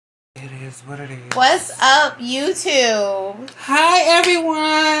It is what it is. What's up, YouTube? Hi,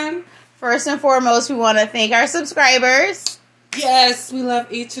 everyone. First and foremost, we want to thank our subscribers. Yes, we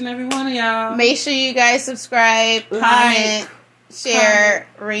love each and every one of y'all. Make sure you guys subscribe, comment, share,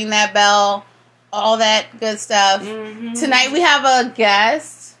 ring that bell, all that good stuff. Mm-hmm. Tonight we have a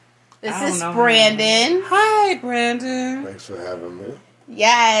guest. This is Brandon. Hi, Brandon. Thanks for having me.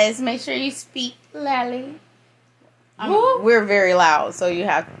 Yes, make sure you speak loudly. We're very loud, so you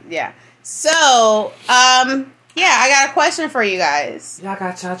have So, I got a question for you guys. Y'all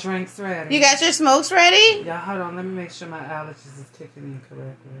got y'all drinks ready? You got your smokes ready? Y'all, hold on. Let me make sure my allergies is kicking in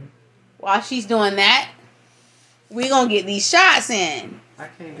correctly. While she's doing that, we gonna get these shots in. I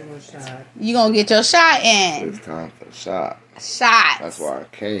can't do a shot. You gonna get your shot in. It's time for the shot. Shots. That's why I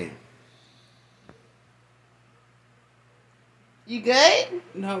came. You good?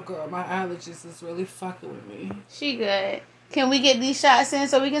 No, girl. My allergies is really fucking with me. She good. Can we get these shots in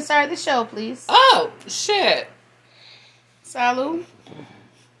so we can start the show, please? Oh, shit. Salud.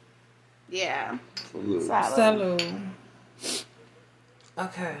 Yeah. Salute. Salud.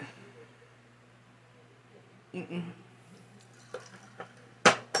 Okay. Mm-mm.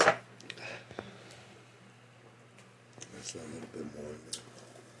 That's a little bit more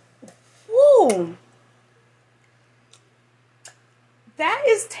than Woo. That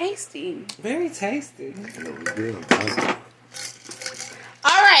is tasty. Very tasty. that. It was good.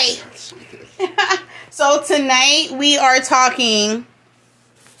 All right. So tonight we are talking.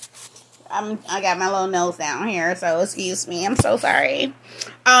 I got my little nose down here, so excuse me. I'm so sorry.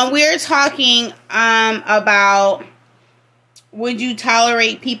 We're talking about, would you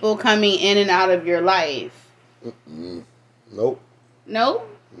tolerate people coming in and out of your life? Nope. No?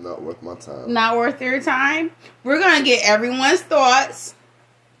 Not worth my time. Not worth your time? We're going to get everyone's thoughts.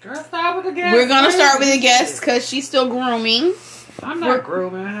 Girl, start with the guest. We're going to start with the guest because she's still grooming. I'm not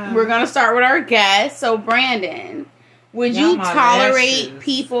grooming her. We're going to start with our guest. So, Brandon, would you tolerate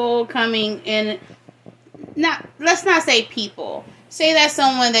people coming in? Let's not say people. Say that's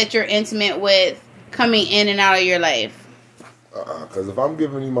someone that you're intimate with coming in and out of your life. Because if I'm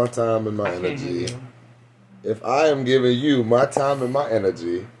giving you my time and my energy, if I am giving you my time and my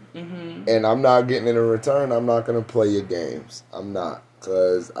energy, and I'm not getting it in return, I'm not going to play your games. I'm not.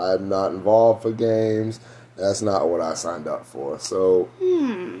 Because I'm not involved for games. That's not what I signed up for. So,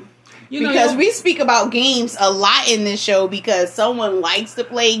 because we speak about games a lot in this show because someone likes to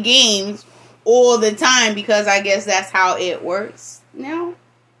play games all the time because I guess that's how it works now.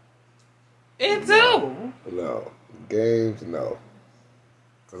 It do. No. Games, no.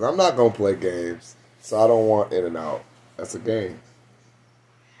 Because I'm not going to play games. So I don't want in and out. That's a game.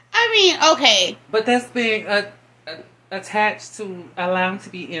 I mean, okay. But that's being attached to allowing to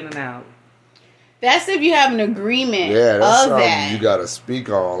be in and out. That's if you have an agreement Yeah, that's of something that. you got to speak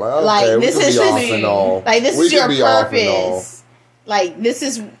on. Like, okay, this we is can be off and on. Like, this we is your be off and on. purpose. Like, this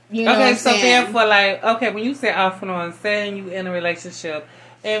is, you know what I'm so saying? therefore, like, okay, when you say off and on, saying you in a relationship,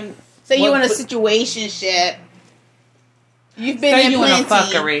 and so you in a situationship, you've been say in you plenty. in a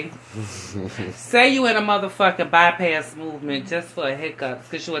fuckery. Say you in a motherfucking bypass movement just for a hiccups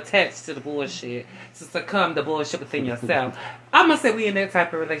because you attached to the bullshit to succumb to bullshit within yourself. I'm gonna say we in that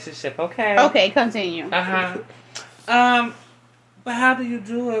type of relationship, okay? Okay, continue. But how do you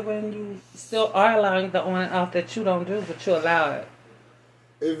do it when you still are allowing the on and off that you don't do, but you allow it?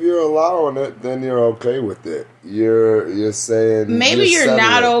 If you're allowing it, then you're okay with it. You're saying maybe you're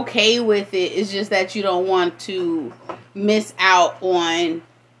not okay with it. It's just that you don't want to miss out on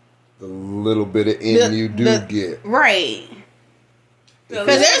the little bit of you get. Right.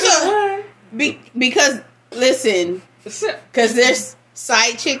 Because because listen, because there's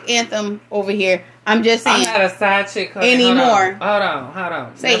side chick anthem over here. I'm just saying. I'm not a side chick. Anymore. Hold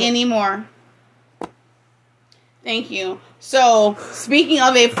on. Say anymore. Thank you. So, speaking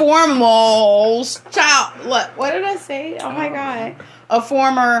of a formal child, what did I say? Oh my God. A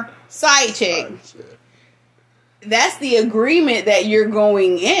former side chick. That's the agreement that you're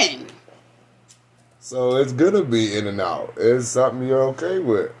going in. So, it's going to be in and out. It's something you're okay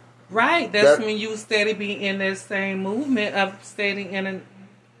with. Right. That's when you steady be in that same movement of staying in and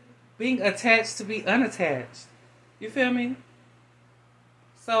being attached to be unattached. You feel me?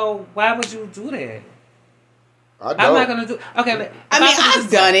 So, why would you do that? I'm not gonna do. Okay, I've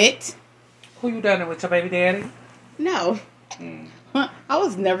done it. Who you done it with? Your baby daddy? No, I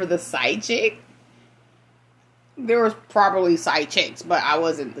was never the side chick. There was probably side chicks, but I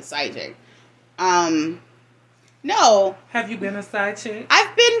wasn't the side chick. No. Have you been a side chick?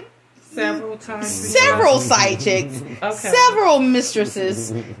 I've been several times. Several side chicks. Okay. Several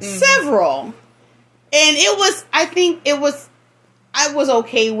mistresses. Several. And it was, I think it was I was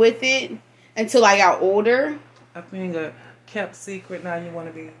okay with it until I got older. Of being a kept secret, now you want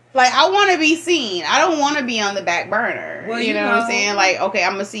to be... Like, I want to be seen. I don't want to be on the back burner. Well, you know what I'm saying? Like, okay,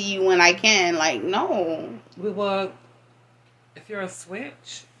 I'm going to see you when I can. Like, no. Well, if you're a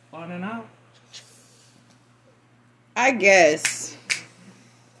switch, on and off. I guess.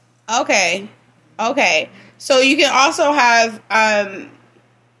 Okay. So you can also have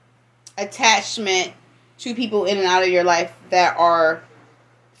attachment to people in and out of your life that are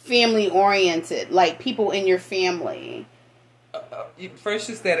family oriented, like people in your family. First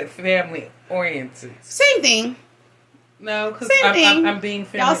you said it family oriented. Same thing. No, because thing. I'm being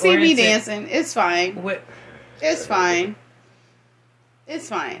family oriented. Y'all see me dancing. It's fine. What? It's fine. It's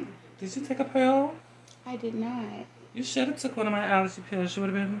fine. Did you take a pill? I did not. You should have took one of my allergy pills. You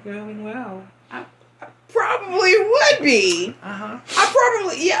would have been feeling well. I probably would be. Uh-huh. I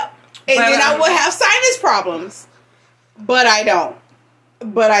probably, yeah. And then I would have sinus problems. But I don't.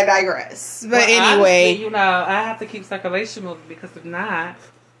 But I digress. But anyway. Honestly, I have to keep circulation moving because if not,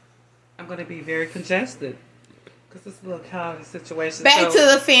 I'm going to be very congested. Because it's a little cloudy situation. Back to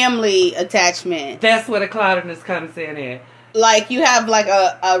the family attachment. That's where the cloudiness comes in at. Like, you have like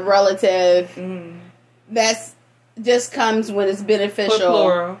a relative that's just comes when it's beneficial.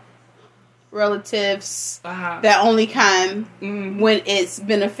 Plural. Relatives that only come when it's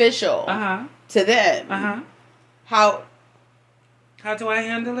beneficial to them. How do I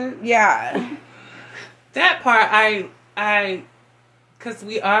handle it? Yeah. That part, I, because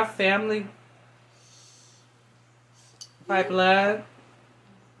we are family by blood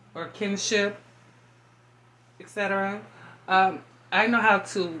or kinship, etc. I know how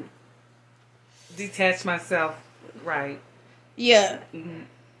to detach myself right. Yeah.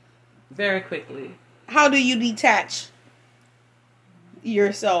 Very quickly. How do you detach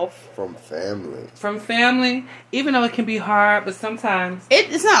yourself from family? From family, even though it can be hard, but sometimes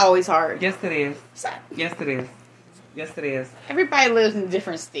it's not always hard. Yes, it is. Yes, it is. Yes, it is. Everybody lives in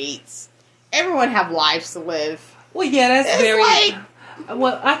different states. Everyone have lives to live. Well, yeah, that's it's very. Like,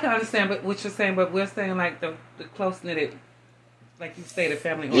 well, I can understand, but what you're saying, but we're saying like the close knitted, like you say, the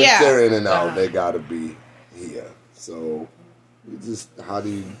family. Yeah, if they're in and out, they gotta be here. So, how do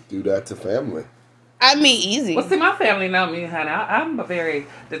you do that to family? I mean, easy. Well, see, my family know me, honey. I'm a very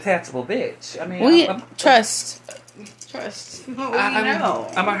detachable bitch. I mean, trust.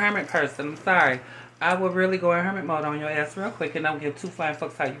 I'm a hermit person. I'm sorry. I will really go in hermit mode on your ass real quick and don't give two flying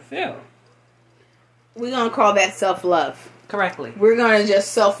fucks how you feel. We're gonna call that self-love. Correctly. We're gonna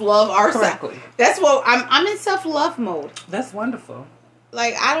just self-love ourselves. Correctly. That's what I'm in self-love mode. That's wonderful.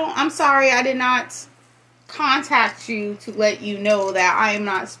 Like, I'm sorry I did not contact you to let you know that I am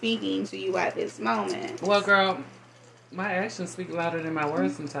not speaking to you at this moment. Well, girl, my actions speak louder than my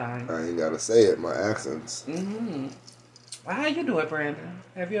words sometimes. I ain't gotta say it, my accents. Mm-hmm. Well, how you do it, Brandon?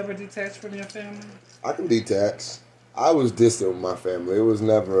 Have you ever detached from your family? I can detach. I was distant with my family.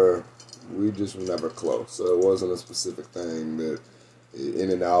 We just were never close. So it wasn't a specific thing that in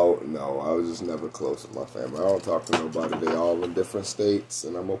and out. No, I was just never close with my family. I don't talk to nobody. They all in different states,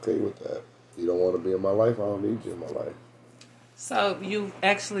 and I'm okay with that. If you don't want to be in my life, I don't need you in my life. So you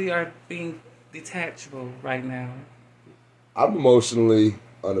actually are being detachable right now? I'm emotionally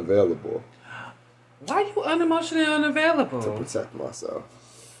unavailable. Why are you unemotionally unavailable? To protect myself.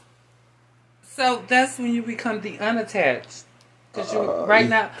 So that's when you become the unattached. Because right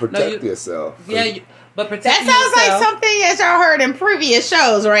now... Protect yourself. Yeah, but protect yourself. That sounds like something that y'all heard in previous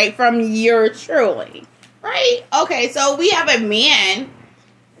shows, right? From yours truly. Right? Okay, so we have a man's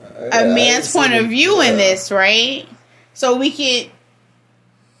point of view in this, right? So we can...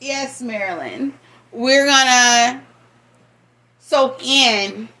 Yes, Marilyn. We're gonna soak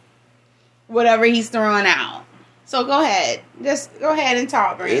in whatever he's throwing out. So go ahead. Just go ahead and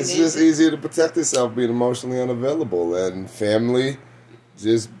talk, Brandon. It's just easier to protect yourself being emotionally unavailable. And family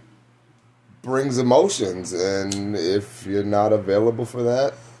just brings emotions. And if you're not available for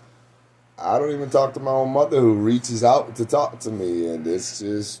that, I don't even talk to my own mother who reaches out to talk to me. And it's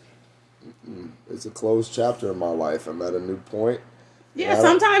just, it's a closed chapter in my life. I'm at a new point. Yeah,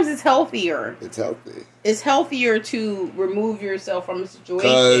 sometimes it's healthier. It's healthy. It's healthier to remove yourself from a situation.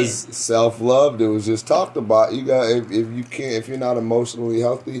 Because self-love, it was just talked about. You got if you're not emotionally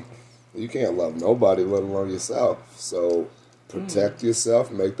healthy, you can't love nobody, let alone yourself. So protect yourself,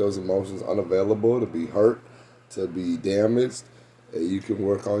 make those emotions unavailable to be hurt, to be damaged, and you can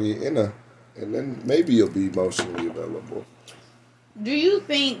work on your inner, and then maybe you'll be emotionally available. Do you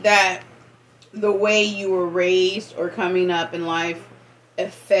think that the way you were raised or coming up in life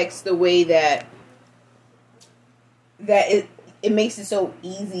affects the way that it makes it so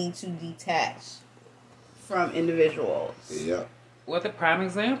easy to detach from individuals? Yeah. What a prime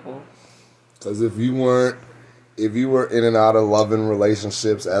example. Because if you were in and out of loving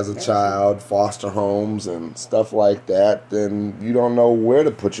relationships as a child, foster homes and stuff like that, then you don't know where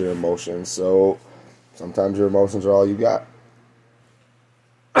to put your emotions. So sometimes your emotions are all you got.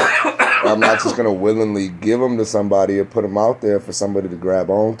 I'm not just going to willingly give them to somebody or put them out there for somebody to grab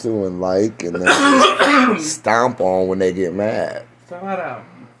onto and like and then just stomp on when they get mad. Throw it out.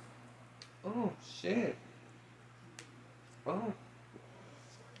 Oh, shit. Oh.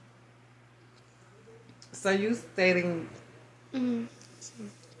 So you stating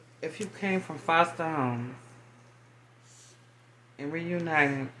if you came from foster homes and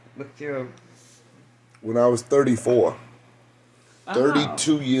reunited with your... When I was 34...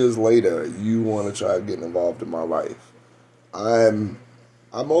 32 years later, you want to try getting involved in my life. I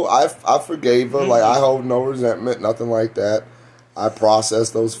forgave her. Mm-hmm. Like, I hold no resentment, nothing like that. I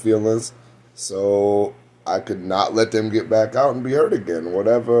processed those feelings so I could not let them get back out and be hurt again.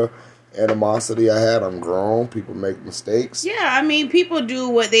 Whatever animosity I had, I'm grown. People make mistakes. Yeah, I mean, people do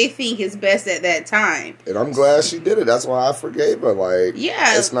what they think is best at that time. And I'm glad she did it. That's why I forgave her. Like,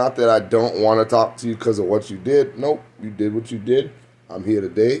 yeah. It's not that I don't want to talk to you because of what you did. Nope, you did what you did. I'm here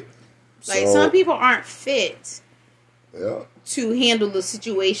today. Like, some people aren't fit to handle the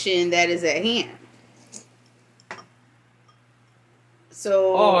situation that is at hand.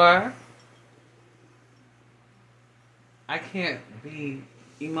 So, or I can't be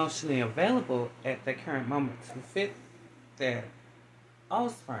emotionally available at the current moment to fit that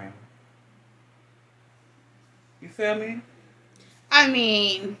offspring. You feel me? I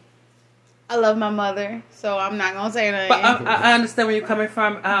mean, I love my mother, so I'm not going to say nothing. But I understand where you're coming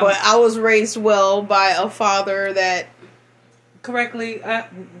from. But I was raised well by a father that... Correctly,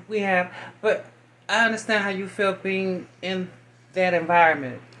 we have. But I understand how you feel being in that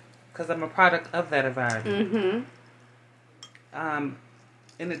environment. Because I'm a product of that environment. Mm-hmm.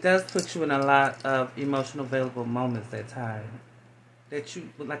 And it does put you in a lot of emotional available moments at times. That you,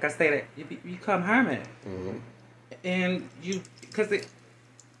 like I stated, you become hermit. Mm-hmm. And you... Because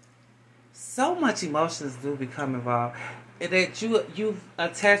so much emotions do become involved that you've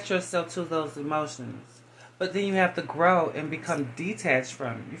attached yourself to those emotions, but then you have to grow and become detached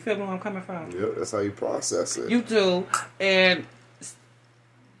from it. You feel where I'm coming from? Yeah, that's how you process it. You do, and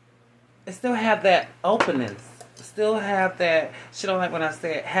still have that openness. Still have that. She don't like when I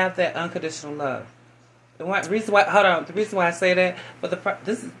say it. Have that unconditional love. The reason why I say that, but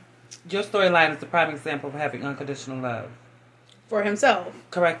this is your storyline is the prime example of having unconditional love for himself.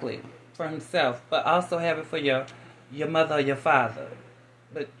 Correctly. For himself, but also have it for your mother or your father.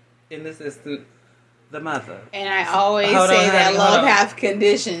 But in this instance, the mother. And I always say that love have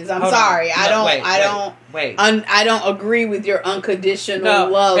conditions. I'm sorry. I don't agree with your unconditional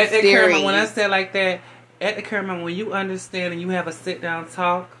love theory. When I say like that, at the current moment, when you understand and you have a sit down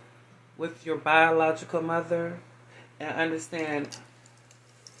talk with your biological mother and understand,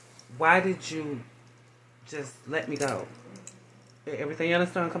 why did you just let me go? Everything you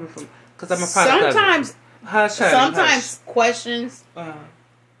understand coming from, because I'm a product sometimes questions.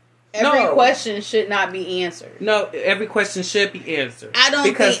 Every question should not be answered. No, every question should be answered. I don't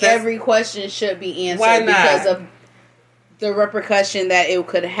think every question should be answered. Why not? Because of the repercussion that it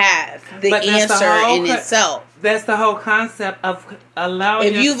could have. The answer in itself. That's the whole concept of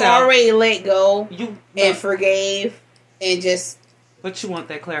allowing yourself. If you've already let go and forgave and just... But you want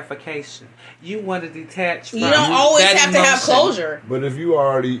that clarification. You want to detach from... You don't always have to have closure. But if you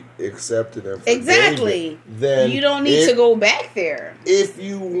already accepted and forgave exactly, then you don't need to go back there. If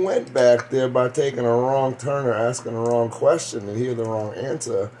you went back there by taking a wrong turn or asking a wrong question and hear the wrong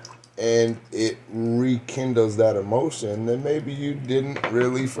answer, and it rekindles that emotion, then maybe you didn't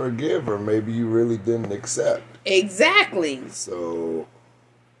really forgive, or maybe you really didn't accept. Exactly. So...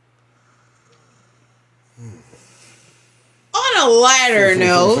 On a lighter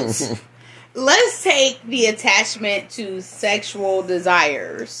note, let's take the attachment to sexual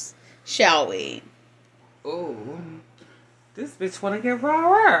desires, shall we? Oh, this bitch want to get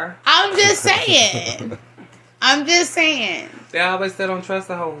raw. I'm just saying. They always say don't trust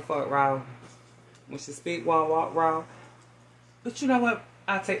the whole fuck raw. When she speak, walk raw. But you know what?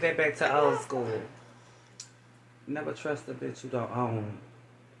 I take that back to old school. Never trust a bitch who don't own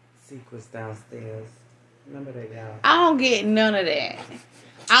secrets downstairs. Remember that, y'all. I don't get none of that.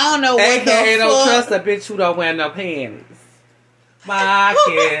 I don't know what the fuck. Don't trust a bitch who don't wear no panties. My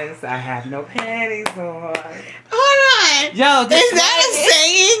kids, I have no panties on. Hold on. Yo, is that a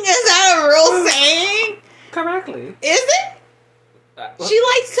saying? Is that a real saying? Correctly. Is it? She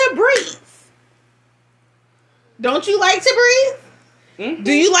likes to breathe. Don't you like to breathe? Mm-hmm.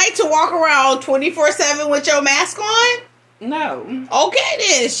 Do you like to walk around 24/7 with your mask on? No. Okay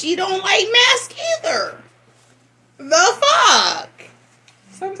then, she don't like masks either. The fuck?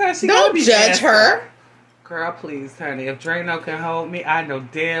 Sometimes she don't be judge nasty. her. Girl, please, honey. If Drano can hold me, I know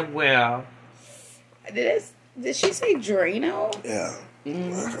damn well. Did she say Drano? Yeah.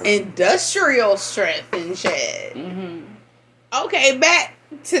 Mm-hmm. Industrial strength and shit. Mm-hmm. Okay, back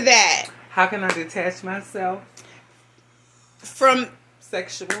to that. How can I detach myself from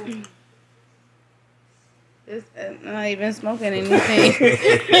sexual? I'm not even smoking anything. I'm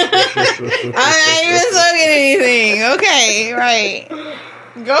not even smoking anything. Okay, right.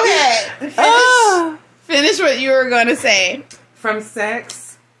 Go ahead. Finish what you were going to say. From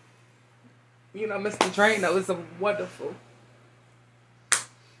sex, you know, Mr. Drano is a wonderful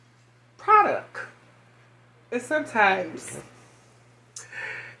product. And sometimes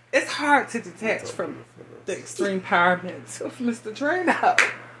it's hard to detach from the extreme empowerment of Mr. Drano.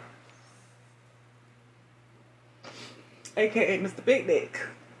 AKA Mr. Big Dick.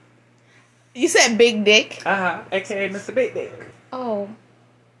 You said Big Dick? AKA Mr. Big Dick. Oh.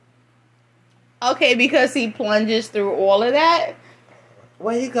 Okay, because he plunges through all of that?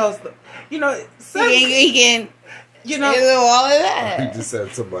 Well, he goes, you know, he can you know, do all of that. You just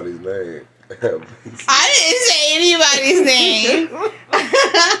said somebody's name. I didn't say anybody's name.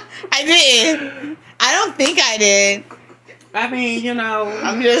 I didn't. I don't think I did. I mean, you know.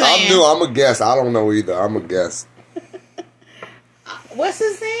 I'm just saying. I'm new. I'm a guess. I don't know either. I'm a guess. What's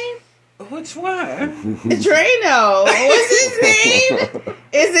his name? Which one? Drano. What's his name?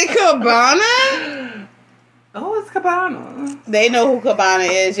 Is it Cabana? Oh, it's Cabana. They know who Cabana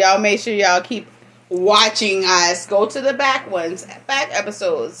is. Y'all make sure y'all keep watching us. Go to the back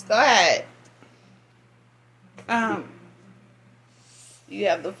episodes. Go ahead. You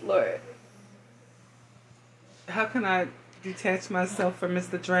have the floor. How can I detach myself from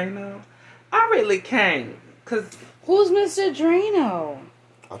Mr. Drano? I really can't. Who's Mr. Drano?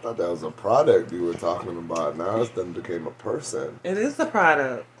 I thought that was a product you were talking about. Now it's then became a person. It is a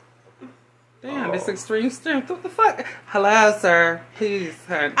product. Damn, it's extreme strength. What the fuck? Hello, sir. Please,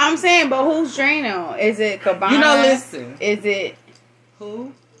 honey. I'm saying, but who's Drano? Is it Cabana? You know, listen. Is it...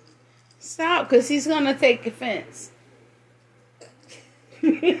 Who? Stop, because he's going to take offense.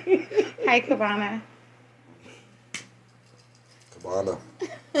 Hi, Cabana. Cabana.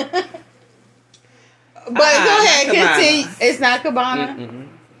 But go ahead, continue. Cabana. It's not Cabana? Mm-mm.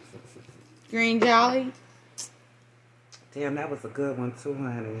 Green Jolly? Damn, that was a good one too,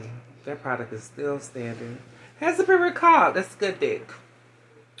 honey. That product is still standing. Hasn't been recalled. That's good dick.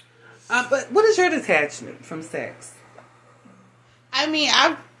 But what is your detachment from sex? I mean,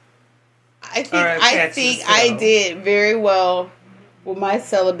 I think I did very well with my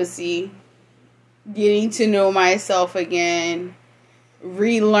celibacy, getting to know myself again,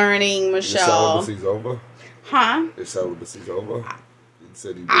 relearning Michelle. Your celibacy's over? Huh? Your celibacy's over? You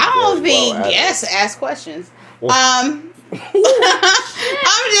said you did I don't think well yes. Ask questions. Well, I'm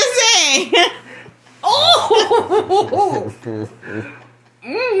just saying.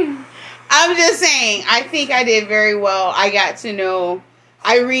 I'm just saying. I think I did very well. I got to know.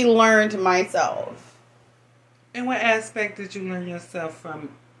 I relearned myself. In what aspect did you learn yourself from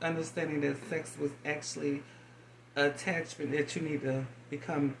understanding that sex was actually an attachment that you need to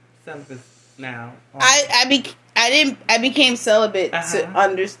become celibate now? I became celibate to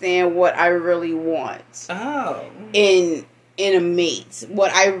understand what I really want. Oh. In a mate,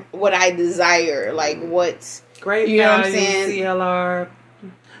 what I desire, like what. Great, you know what I'm saying? CLR.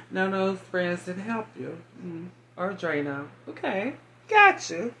 No, those friends that help you, or Drano. Okay,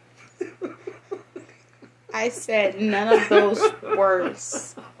 gotcha. I said none of those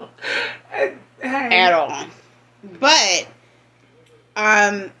words at all. But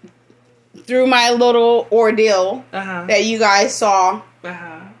through my little ordeal that you guys saw,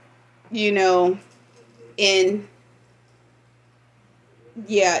 you know, if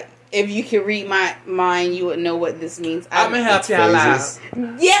you could read my mind, you would know what this means. I'm gonna help y'all out.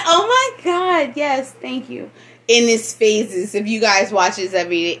 Yeah. Oh my God. Yes. Thank you. In its phases, if you guys watch this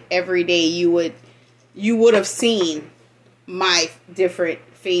every day, you would have seen my different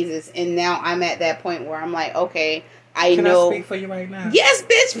phases, and now I'm at that point where I'm like, okay, Can I speak for you right now? Yes,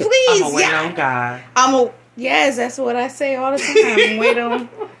 bitch, please. I'm wait on God. Yes, that's what I say all the time.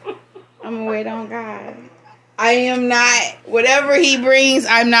 I'm gonna wait on God. I am not, whatever he brings,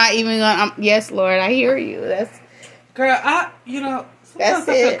 I'm not even gonna, yes, Lord, I hear you. Girl, sometimes I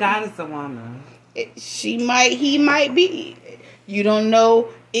feel God is a woman. He might be. You don't know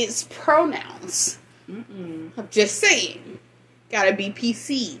its pronouns. I'm just saying. Gotta be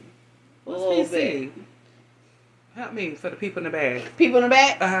PC. What's PC? Help me for the people in the back. People in the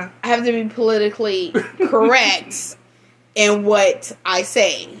back? I have to be politically correct in what I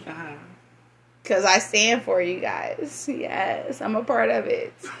say. Because I stand for you guys. Yes, I'm a part of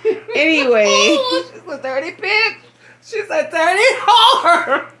it. Anyway. Oh, she's a dirty bitch. She's a dirty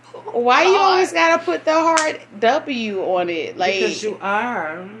whore. Why you always gotta put the hard W on it? Like, because you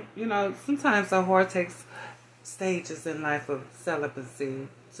are. You know, sometimes a whore takes stages in life of celibacy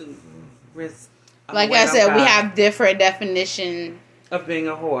to risk. Like I said, we have different definition of being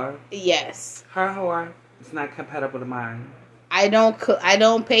a whore. Yes. Her whore is not compatible to mine. I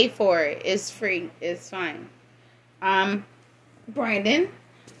don't pay for it. It's free. It's fine. Brandon,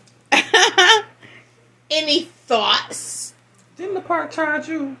 any thoughts? Didn't the park charge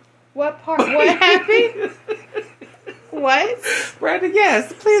you? What part? What happened? What? Brandon,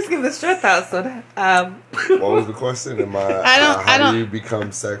 yes. Please give us your thoughts on that. What was the question? How do you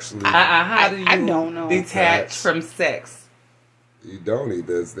become sexually? How do you I don't know. Detach from sex? You don't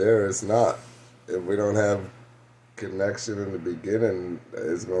either. It's there. It's not. If we don't have connection in the beginning,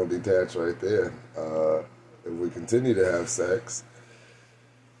 it's going to detach right there. If we continue to have sex,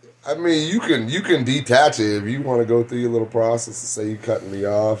 I mean, you can detach it if you want to go through your little process and say you cutting me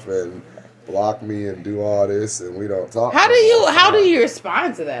off and block me and do all this and we don't talk. How do you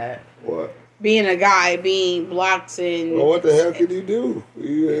respond to that? What? Being a guy, being blocked and... Well, what the hell can you do?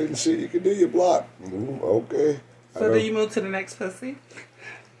 You ain't shit you can do, you block. Okay. So do you move to the next pussy?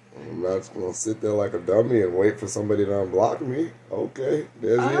 I'm not just going to sit there like a dummy and wait for somebody to unblock me. Okay.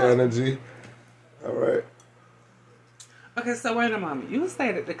 There's your energy. All right. Okay, so wait a moment. You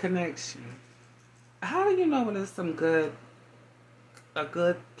stated the connection. How do you know when it's a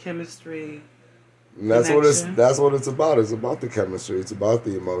good chemistry? And that's what it's about. It's about the chemistry. It's about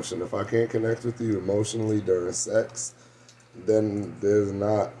the emotion. If I can't connect with you emotionally during sex, then there's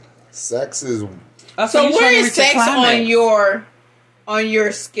not. Sex is. So where is sex on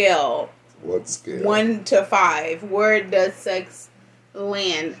your scale? What scale? 1 to 5. Where does sex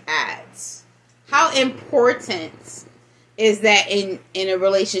land at? How important is that in a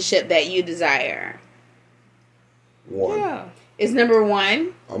relationship that you desire? 1. Yeah. Is number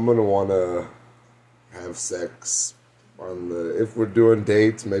 1? I'm gonna want to have sex if we're doing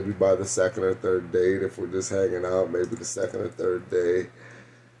dates, maybe by the second or third date. If we're just hanging out, maybe the second or third day.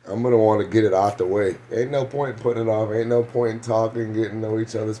 I'm gonna want to get it out the way. Ain't no point in putting it off. Ain't no point in talking, getting to know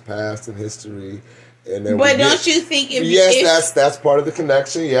each other's past and history. And then but don't you think that's part of the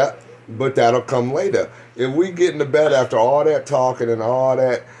connection, yeah. But that'll come later. If we get into bed after all that talking and all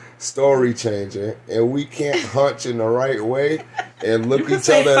that story changing, and we can't hunch in the right way and look each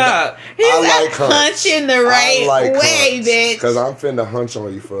other. I like hunch in the right way, bitch. Because I'm finna hunch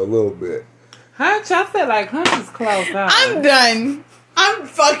on you for a little bit. Hunch? I feel like hunch is close down. I'm done. I'm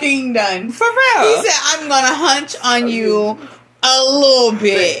fucking done. For real. He said I'm gonna hunch on you a little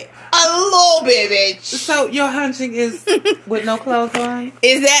bit. A little bit, bitch. So your hunching is with no clothes on?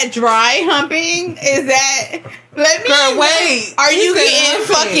 Is that dry humping? Is that... Let me... Girl, wait. Are you getting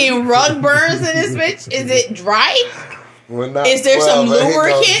fucking rug burns in this bitch? Is it dry? Is there some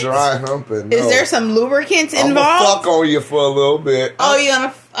lubricant? Dry humping. No. Is there some lubricants involved? I'm gonna fuck on you for a little bit. Oh, you're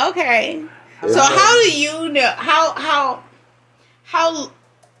gonna... Okay. So how do you know... How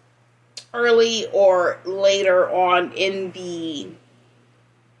early or later on in the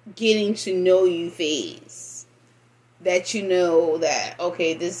getting to know you phase that you know that,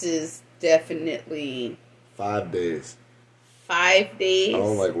 okay, this is definitely 5 days. 5 days? I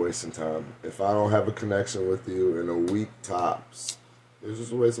don't like wasting time. If I don't have a connection with you in a week tops, it's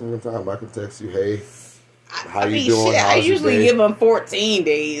just a waste of my time. I can text you, hey, how you doing? Shit, I usually give them 14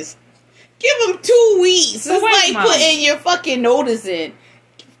 days. Give them 2 weeks. So it's like putting your fucking notice in.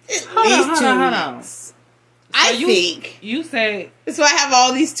 Hold on. I think you say that's why I have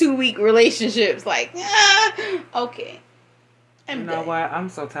all these 2-week relationships. Like, okay. You know what? I'm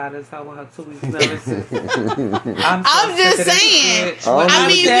so tired of her with her 2 weeks notice. I'm just saying.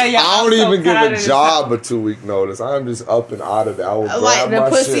 I don't even give a job a 2-week notice. I'm just up and out of that. Like the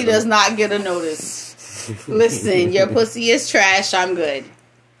pussy does not get a notice. Listen, your pussy is trash. I'm good.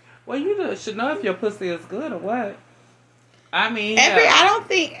 Well, you should know if your pussy is good or what. I mean, I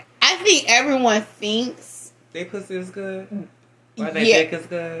think everyone thinks their pussy is good. Or their dick is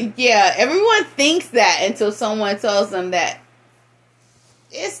good. Yeah, everyone thinks that until someone tells them that.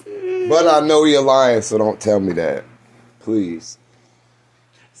 But I know you're lying, so don't tell me that, please.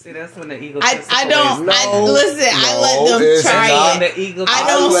 See, that's when the ego. I let them try it. I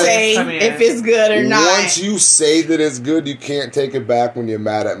don't say if it's good or not. Once you say that it's good, you can't take it back when you're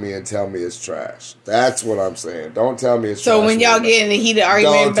mad at me and tell me it's trash. That's what I'm saying. Don't tell me it's trash. So when y'all get in a heated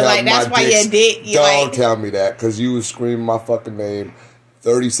argument, but like that's why your dick. Don't tell me that because you was screaming my fucking name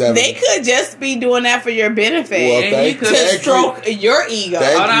 37. They could just be doing that for your benefit. Well, to stroke your ego.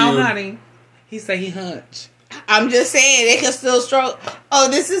 Hold on, honey. He said he hunch. I'm just saying they can still stroke. Oh,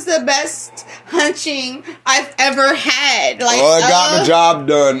 this is the best hunching I've ever had. Like, I got the job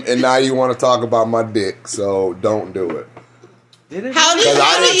done, and now you want to talk about my dick, so don't do it. How do you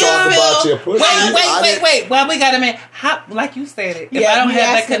about your pussy. Wait. Well, we got a man. How, like you said it. If I don't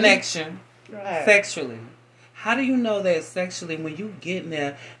have that connection sexually, how do you know that sexually when you get in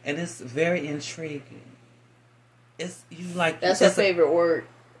there and it's very intriguing? It's you like that's her favorite word.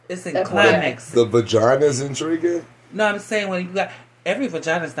 It's in climax. The vagina's intriguing? No, I'm saying when you got every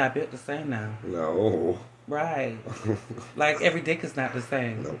vagina's not built the same now. No. Right. Like every dick is not the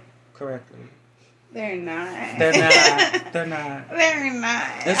same. No. Correctly. They're not. They're not. They're not. They're not.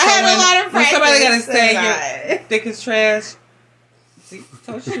 And I had a lot of practice. Somebody got to say your dick is trash. She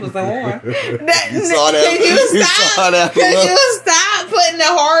told you she was a whore. You saw that? Could you stop putting the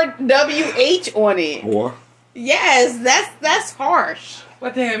hard WH on it? Whore? Yes, that's harsh.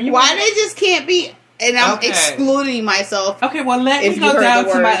 But damn, why they just can't be? And I'm excluding myself. Okay, well let me go down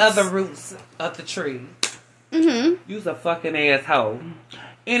to my other roots of the tree. Mm-hmm. You's a fucking asshole.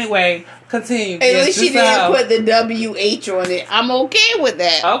 Anyway, continue. At least she didn't put the WH on it. I'm okay with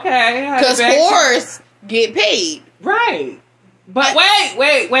that. Okay. Because whores get paid. Right. But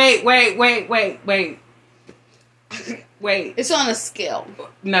wait. It's on a scale.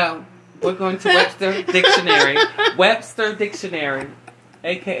 No. We're going to Webster Dictionary. Webster Dictionary.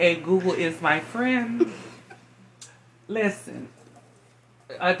 AKA Google is my friend. Listen.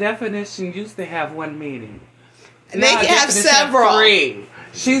 A definition used to have one meaning. They can have several. 3.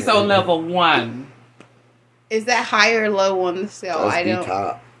 She's on level 1. Is that high or low on the scale? That's the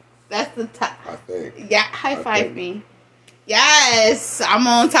top. That's the top. I think. Yeah, high five me. Yes, I'm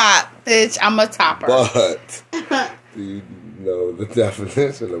on top, bitch. I'm a topper. But do you know the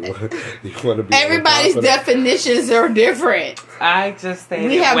definition of what you want to be? Everybody's definitions are different. I just stated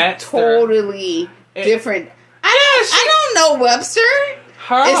we have Webster. Totally different. I don't know Webster. Is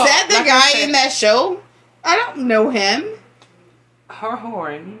that the guy in that show? I don't know him. Her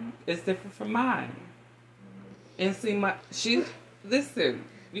whoring is different from mine. And see, listen,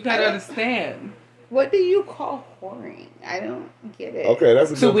 you gotta understand. What do you call whoring? I don't get it. Okay,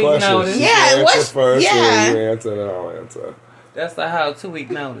 that's a good question. Notice. Yeah, what's first? Yeah, you answer, then I'll answer. That's a hoe 2-week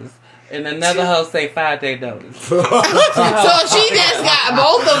notice. And another hoe say 5-day notice. So she just got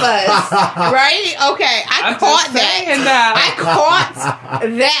both of us, right? Okay, I caught that.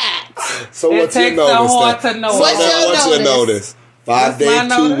 So what's your notice? What's your notice? 5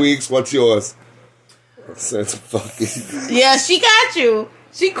 days, 2 weeks. What's yours? Since fucking. Yeah, she got you.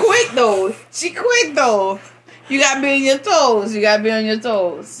 She quick though. You got to be on your toes.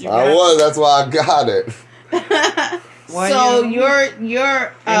 That's why I got it. So you're you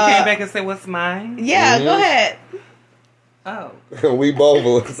came back and say what's mine? Yeah, go ahead. Oh. We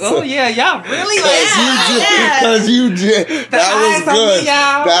both. Oh yeah, y'all really because you did.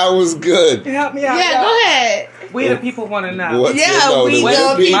 That was good. Help me out. Yeah, go ahead. We the people want to know. We the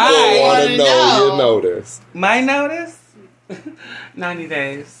people want to know your notice. My notice? 90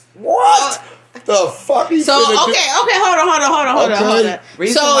 days. What? The fuck? So hold on.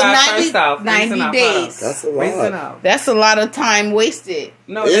 So 90 days. That's a lot. That's a lot of time wasted.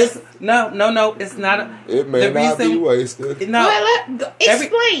 No, it's not. It may not be wasted. No,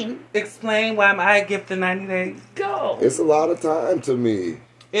 explain why I give the 90 days. Go. It's a lot of time to me.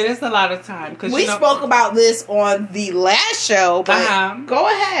 It is a lot of time because we spoke about this on the last show. But go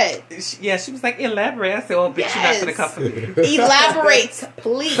ahead. Yeah, she was like, elaborate. I said, "Oh, bitch, you're not gonna come for me." Elaborate,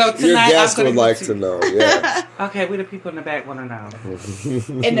 please. So tonight, your guests would like to know. Yeah. Okay, we the people in the back want to know.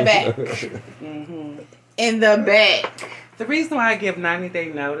 In the back. Mm-hmm. In the back. The reason why I give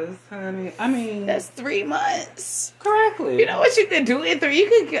 90-day notice, honey, I mean that's 3 months. Correctly. You know what you could do in 3? You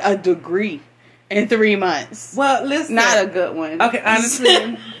could get a degree. In 3 months. Well, listen. Not a good one. Okay,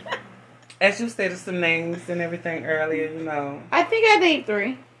 honestly, as you stated some names and everything earlier, you know. I think I named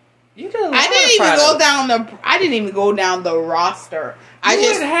 3. You do. I didn't even go down the roster. I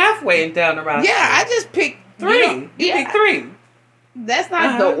just went halfway down the roster. Yeah, I just picked 3. You picked 3. That's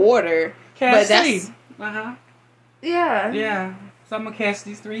not the order. Cash but that's 3. Yeah. Yeah. So I'm gonna cash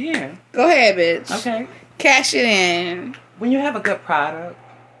these 3 in. Go ahead, bitch. Okay. Cash it in. When you have a good product.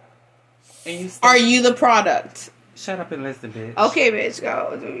 And are you the product? Shut up and listen, bitch. Okay, bitch,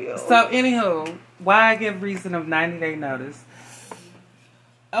 go. Do you? So, anywho, why I give reason of 90-day notice?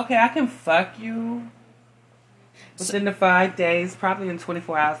 Okay, I can fuck you within the 5 days, probably in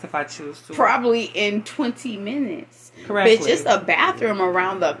 24 hours if I choose to. Probably in 20 minutes. Correctly. Bitch, it's a bathroom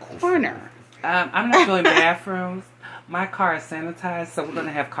around the corner. I'm not doing bathrooms. My car is sanitized, so we're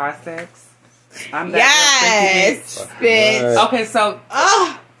gonna have car sex. I'm that bitch. Okay, so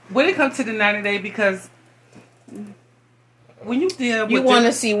when it comes to the 90-day, because when you deal with you want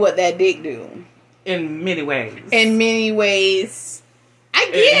to see what that dick do in many ways. In many ways, I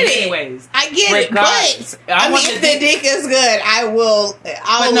get it. In many ways, I get it. But I mean, if the dick is good,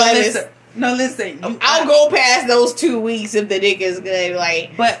 I'll let it. No, listen. I'll go past those 2 weeks if the dick is good.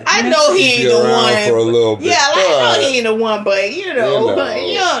 Like, but I know he ain't the one for a little bit. Yeah, like, I know he ain't the one, but you know,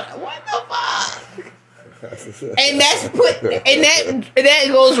 what the fuck? And that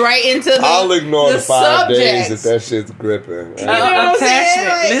goes right into the I'll ignore the 5 days subjects. if that shit's gripping. You know what I'm saying?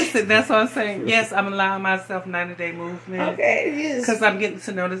 Like, listen, that's what I'm saying. Yes, I'm allowing myself 90-day movement. Okay, because I'm getting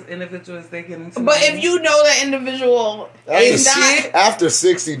to know this individual as they getting to know But me. if you know that individual is not after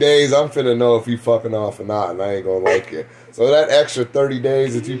 60 days, I'm finna know if you fucking off or not, and I ain't gonna like it. So that extra 30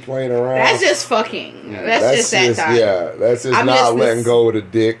 days that you playing around, that's just fucking. That's just that time. Yeah, that's just not letting go of the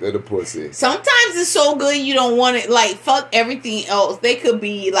dick or the pussy. Sometimes it's so good you don't want it. Like, fuck everything else. They could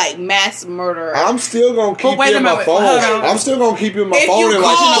be like mass murder. I'm still gonna keep you in my phone. I'm still gonna keep you in my phone.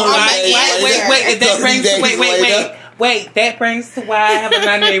 Wait, that brings to why I have a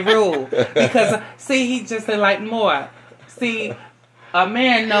 90-day rule. Because, see, he just said like more. See, a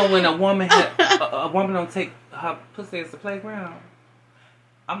man know when a woman don't take her pussy as the playground.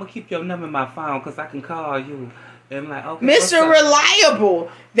 I'm gonna keep your number in my phone because I can call you. And I'm like, okay, Mr. Reliable.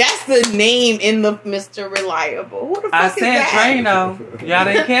 That's the name in the Mr. Reliable. Who the fuck is that? I said Drano. Y'all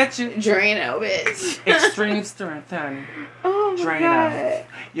didn't catch it. Drano, bitch. Extreme strength, honey. Oh my Drano. God.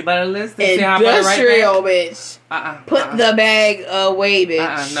 You better listen. Industrial, bitch. Put the bag away,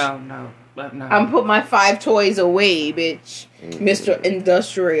 bitch. No. I'm put my 5 toys away, bitch. Mr.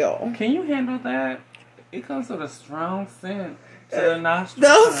 Industrial. Can you handle that? It comes with a strong scent to the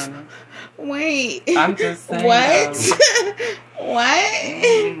nostrils. Wait. I'm just saying. What? What?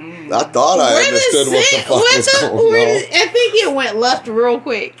 Mm-hmm. I thought I understood what the fuck was going on. I think it went left real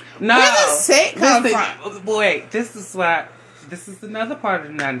quick. No. Where the scent come from? Boy, this is another part of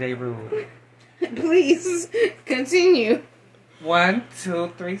the 90-day rule. Please continue. 1,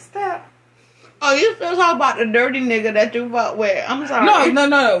 2, 3 step. Oh, you still talk about the dirty nigga that you fuck with? I'm sorry.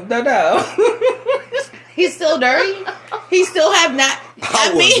 No. He's still dirty? He still have not...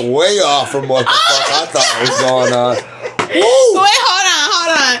 I was way off from what the fuck I thought was going on. Woo! Wait,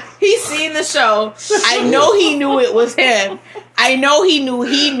 hold on. He's seen the show. I know he knew it was him. I know he knew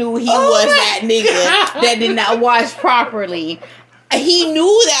he was that nigga that did not wash properly. He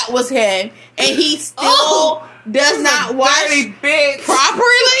knew that was him, and he still does not wash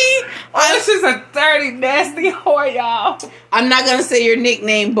properly. This is a dirty, nasty whore, y'all. I'm not gonna say your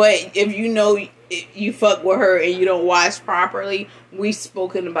nickname, but if you know you fuck with her and you don't wash properly, we've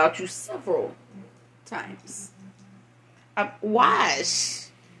spoken about you several times. Wash.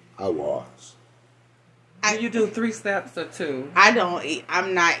 I wash. You do 3 steps or 2? I don't.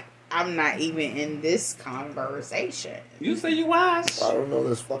 I'm not even in this conversation. You say you wash? I don't know.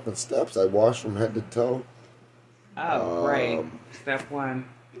 There's fucking steps. I wash from head to toe. Oh, great. Step 1.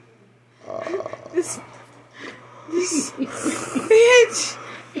 This bitch.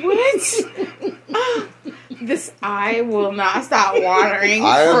 What? This eye will not stop watering.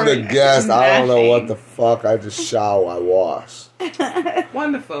 I am the guest. Nothing. I don't know what the fuck. I just shower. I wash.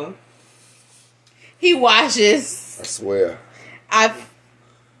 Wonderful. He washes. I swear.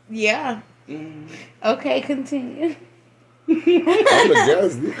 Yeah. Okay, continue. I'm the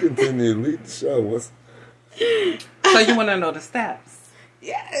guest. You continue. Lead the show. So you want to know the steps?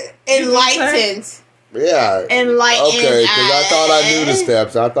 Yeah. Enlightened. Yeah. Enlightened. Okay, because I thought I knew the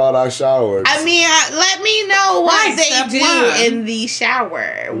steps. I thought I showered. I mean, let me know what they do in the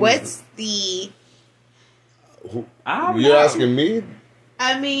shower. What's the... You're asking me?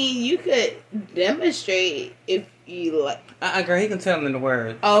 I mean, you could demonstrate if you like. Girl, he can tell in the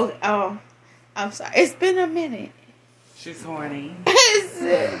words. Oh, I'm sorry. It's been a minute. She's horny.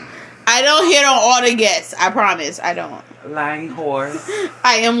 I don't hit on all the guests. I promise. I don't. Lying whore.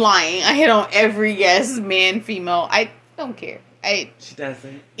 I am lying. I hit on every guest, man, female. I don't care. She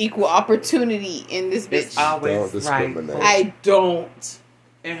doesn't. Equal opportunity in this bitch. It's always don't discriminate. Rightful. I don't.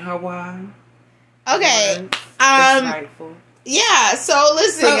 In her wine. Okay. It's rightful. Yeah, so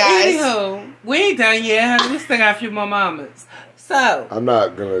listen, guys. Anywho, we ain't done yet, honey. We still got a few more moments. So. I'm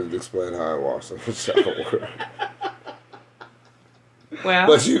not going to explain how I wash in the shower. Well.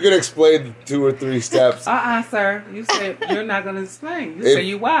 But you can explain 2 or 3 steps. Sir. You said you're not going to explain. You say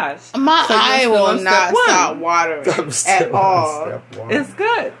you wash. My eye will not stop watering at all. It's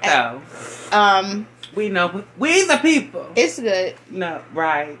good, though. We know. We the people. It's good. No,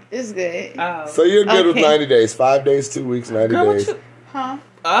 right. It's good. Oh. So you're good with 90 days. 5 days, 2 weeks, 90 Girl, days. Huh?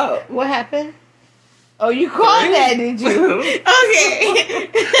 Oh. What happened? Oh, you called that, did you?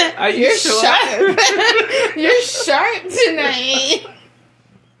 Okay. Are you sure? Sharp. You're sharp tonight.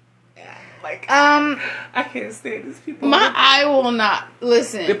 Like, I can't stand these people. My eye will not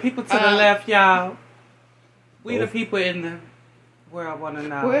listen. The people to the left, y'all. We the people in the world want to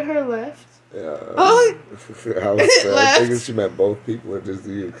know. Where her left? Yeah. Oh. I was thinking she meant both people or just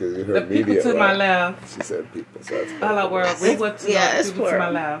you because you heard the people media. to my left. She said people. So that's Hello, world. We went to the people to my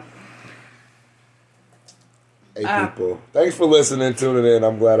left. Hey, people. Thanks for listening, tuning in.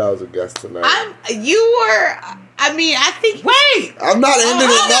 I'm glad I was a guest tonight. I think. Wait! I'm not ending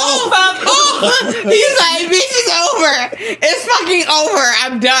it, no! He's like, bitch, it's over. It's fucking over.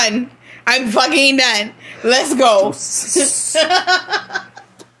 I'm done. I'm fucking done. Let's go.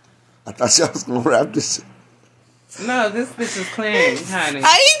 I thought y'all was going to wrap this shit. No, this bitch is clean, honey.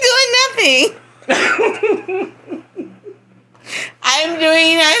 I ain't doing nothing. I'm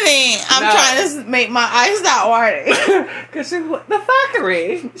doing nothing. I'm trying to make my eyes stop watering. Because she the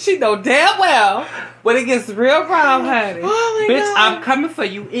fuckery. She know damn well when it gets real wrong, honey. Oh my Bitch, God. I'm coming for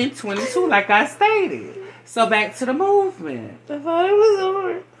you in 22 like I stated. So back to the movement. I thought it was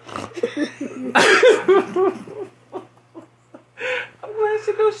over. I'm glad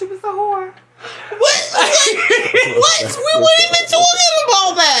she knew she was a whore. What? What? We weren't even talking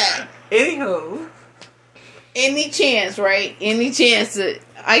about that. Anywho. Any chance, right? Any chance.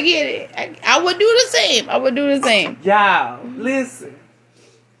 I get it. I would do the same. I would do the same. Y'all, listen.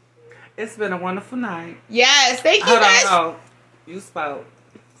 It's been a wonderful night. Yes, thank you guys. Hold on. You spoke.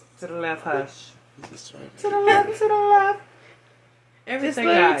 To the left, hush. To the left, to the left. Everything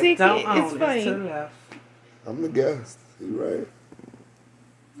I don't own is to the left. I'm the guest. You right.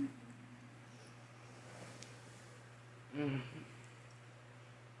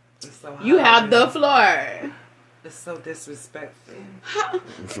 So you have the floor. It's so disrespectful.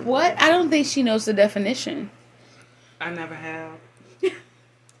 What? I don't think she knows the definition. I never have.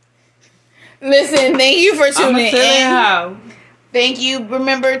 Listen, thank you for tuning in. How. Thank you.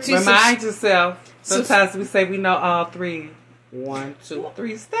 Remember to remind yourself. Sometimes we say we know all 3. 1, 2,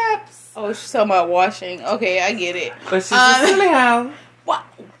 3 steps. Oh, she's talking about washing. Okay, I get it. But she's just silly how. What?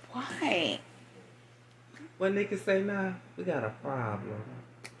 Why? When niggas say no, we got a problem.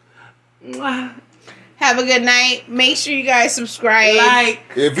 Have a good night. Make sure you guys subscribe.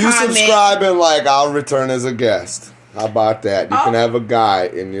 If you comment. subscribe and I'll return as a guest. How about that? You can have a guy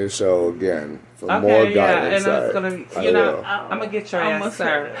in your show again for more guidance. And it's gonna be, I'm gonna get your ass,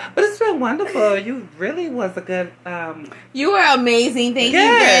 sir. But it's been wonderful. You really was a good. You were amazing. Thank you,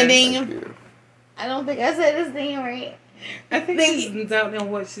 Branding. Thank you. I don't think I said his name right. I think she's doubting on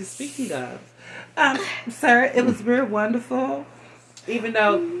what she's speaking of. Sir, it was very wonderful. Even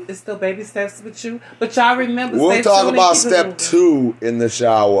though it's still baby steps with you. But y'all remember, we'll talk about step 2 in the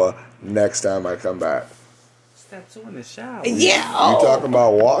shower next time I come back. Step 2 in the shower? Yeah. You talking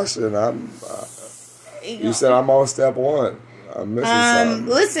about washing. You said I'm on step 1. I'm missing something.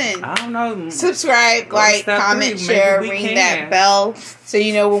 Listen. I don't know. Subscribe, like, comment, share, ring that bell so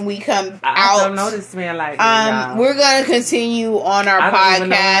you know when we come out. I don't know this man like that, we're going to continue on our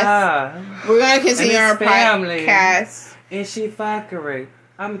podcast. We're going to continue on our podcast. And she fuckery.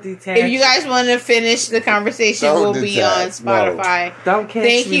 I'm detached. If you guys want to finish the conversation, we'll be on Spotify. No. Don't catch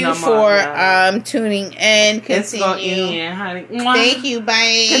Thank me you no for more, tuning in. Continue. It's gonna end, honey. Thank you.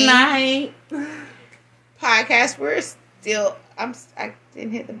 Bye. Good night. Podcast. We're still. I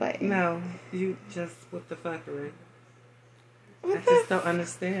didn't hit the button. No, you just with the fuckery. I just don't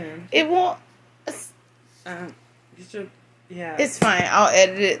understand. It won't. You should. Yeah. It's fine. I'll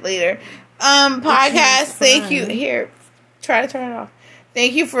edit it later. Podcast. Thank you. Here, try to turn it off.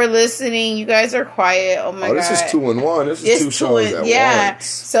 Thank you for listening. You guys are quiet. Oh my god. This is 2 in 1. This is 2 shows at once.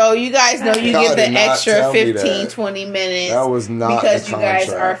 So you guys know you get the extra 15, 20 minutes. That was not because you guys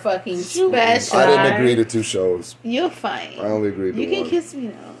are fucking special. I didn't agree to 2 shows. You're fine. I only agreed to 1. You can kiss me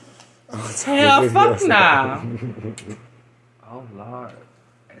now. Hell, fuck nah. Oh Lord.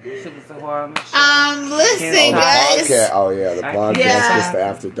 Shit was so hard. Listen, guys. The podcast gets the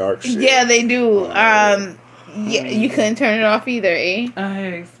after dark shit. Yeah, they do. Yeah, you couldn't turn it off either, eh?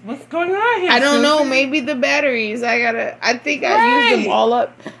 Hey, what's going on here? I don't know. Maybe the batteries. I think I used them all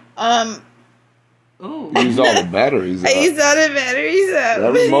up. Ooh. Use all the batteries up. I used all the batteries up.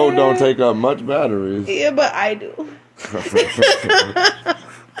 That remote don't take up much batteries. Yeah, but I do.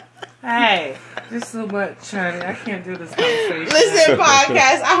 Hey, just so much, honey. I can't do this conversation. Listen,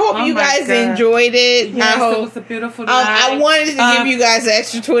 podcast. I hope you guys enjoyed it. Yes, I hope it was a beautiful night. I wanted to give you guys an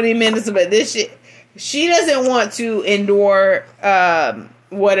extra 20 minutes, but this shit she doesn't want to endure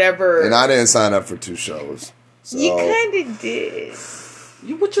whatever. And I didn't sign up for 2 shows. So. You kind of did.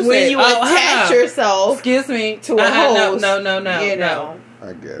 What you when say? You attach yourself, excuse me, to a host. No. You know.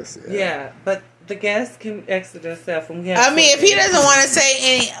 I guess. Yeah, but the guest can exit herself from here. I mean, if he doesn't want to say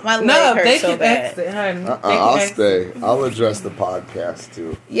any, my leg hurts they so can bad. exit, honey. I'll stay. I'll address the podcast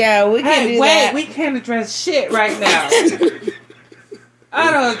too. Yeah, we can do that. We can't address shit right now.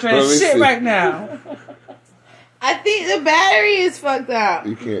 I don't address shit right now. I think the battery is fucked up.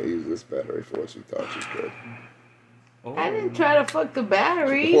 You can't use this battery for what you thought you could. Oh. I didn't try to fuck the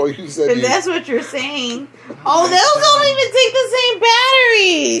battery. Well, you said that's what you're saying. Oh, those don't even take the same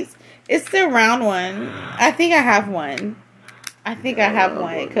batteries. It's the round one. I think I have one.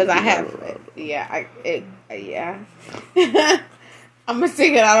 Because I have. Yeah, yeah. I'm gonna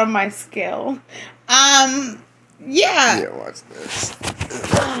take it out of my scale. Yeah. Yeah, watch this.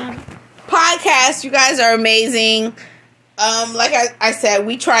 Podcast, you guys are amazing. Like I said,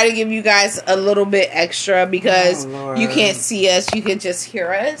 we try to give you guys a little bit extra because you can't see us, you can just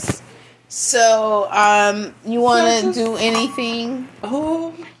hear us. So, you want to do anything?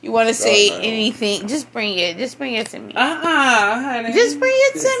 Oh, you want to say anything? Just bring it to me. Honey. Just bring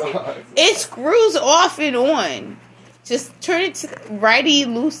it to me. It screws off and on. Just turn it to righty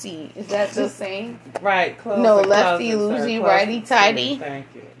loosey. Is that the same? Right. Close lefty loosey, righty tighty. Thank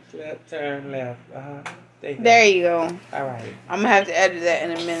you. Flip, turn left. There you go. All right. I'm gonna have to edit that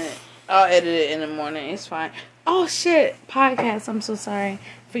in a minute. I'll edit it in the morning. It's fine. Oh shit! Podcast. I'm so sorry.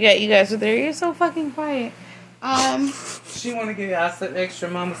 Forgot you guys were there. You're so fucking quiet. She want to give y'all some extra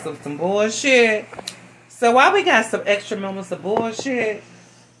moments of some bullshit. So while we got some extra moments of bullshit,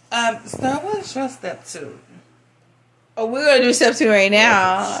 Star, what is your step 2? Oh, we're gonna do step 2 right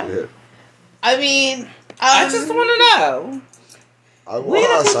now. Shit. I mean, I just want to know. I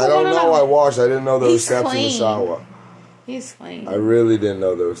washed. I don't know. I washed. I didn't know there were steps in the shower. He's clean. I really didn't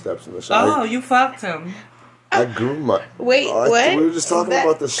know there were steps in the shower. Oh, you fucked him. I grew my. Wait, what? We were just talking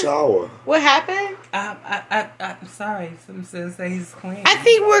about the shower. What happened? I'm sorry. Some says that he's clean. I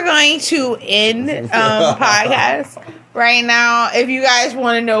think we're going to end podcast right now. If you guys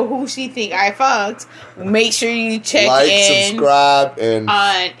want to know who she think I fucked, make sure you check subscribe, and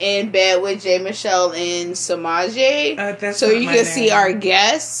on In Bed with J. Michelle and Samaje, so you can see our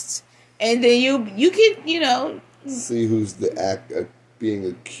guests, and then you can see who's the act being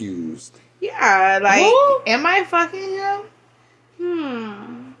accused. Yeah, like, am I fucking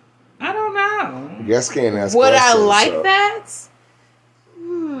him? I don't know. Guess can't ask. Would I like that?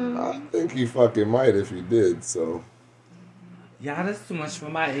 I think you fucking might if you did. So. Y'all, that's too much for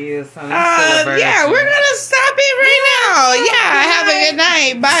my ears. Son. Yeah, we're gonna stop it right now. Yeah, have a good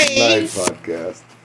night. Bye. Night podcast.